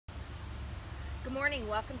Good morning,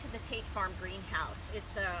 welcome to the Tait Farm Greenhouse.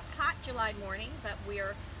 It's a hot July morning, but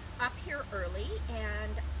we're up here early,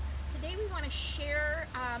 and today we want to share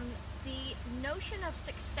the notion of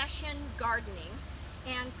succession gardening,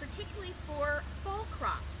 and particularly for fall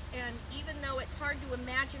crops. And even though it's hard to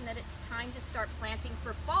imagine that it's time to start planting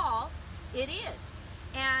for fall, it is.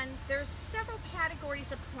 And there's several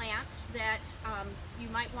categories of plants that you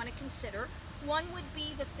might want to consider. One would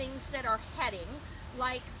be the things that are heading,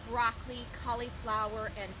 like broccoli,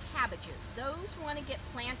 cauliflower, and cabbages. Those want to get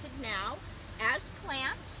planted now as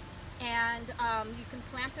plants, and you can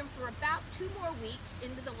plant them for about 2 more weeks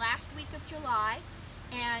into the last week of July,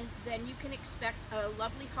 and then you can expect a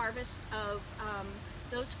lovely harvest of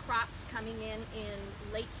those crops coming in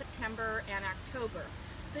late September and October.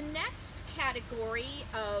 The next category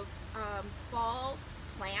of fall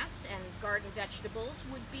plants and garden vegetables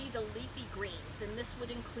would be the leafy greens, and this would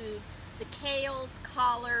include the kales,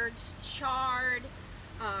 collards, chard,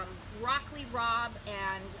 broccoli rabe,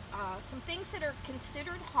 and some things that are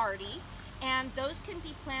considered hardy, and those can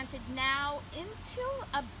be planted now until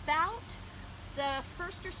about the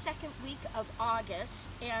first or second week of August,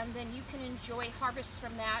 and then you can enjoy harvests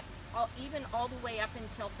from that even all the way up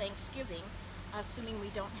until Thanksgiving, assuming we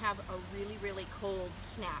don't have a really cold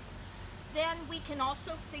snap. Then we can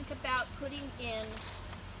also think about putting in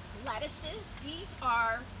lettuces. These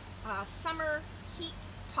are summer heat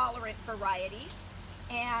tolerant varieties,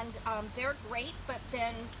 and they're great, but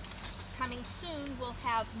then coming soon we'll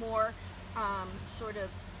have more sort of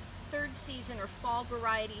third season or fall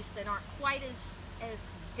varieties that aren't quite as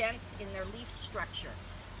dense in their leaf structure.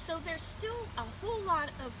 So there's still a whole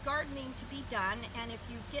lot of gardening to be done, and if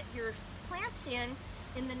you get your plants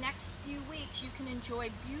in the next few weeks, you can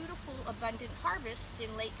enjoy beautiful abundant harvests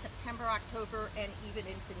in late September, October, and even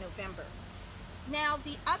into November. Now,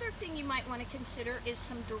 the other thing you might want to consider is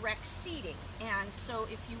some direct seeding. And so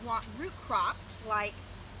if you want root crops like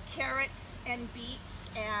carrots and beets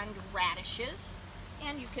and radishes,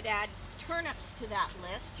 and you could add turnips to that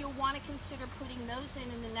list, you'll want to consider putting those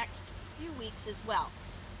in the next few weeks as well.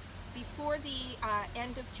 Before the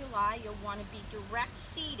end of July, you'll want to be direct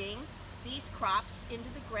seeding these crops into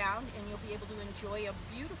the ground, and you'll be able to enjoy a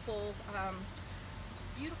beautiful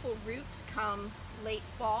roots come late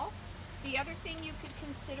fall. The other thing you could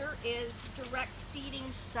consider is direct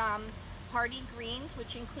seeding some hardy greens,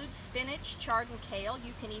 which include spinach, chard, and kale.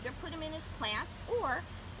 You can either put them in as plants, or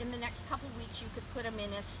in the next couple weeks you could put them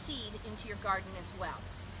in as seed into your garden as well.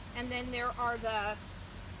 And then there are the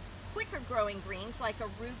quicker growing greens like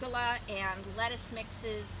arugula and lettuce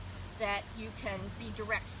mixes that you can be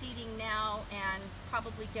direct seeding now, and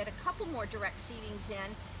probably get a couple more direct seedings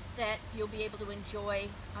in that you'll be able to enjoy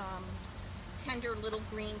tender little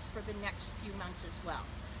greens for the next few months as well.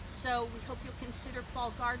 So we hope you'll consider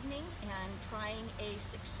fall gardening and trying a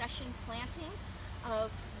succession planting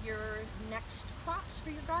of your next crops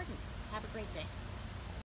for your garden. Have a great day.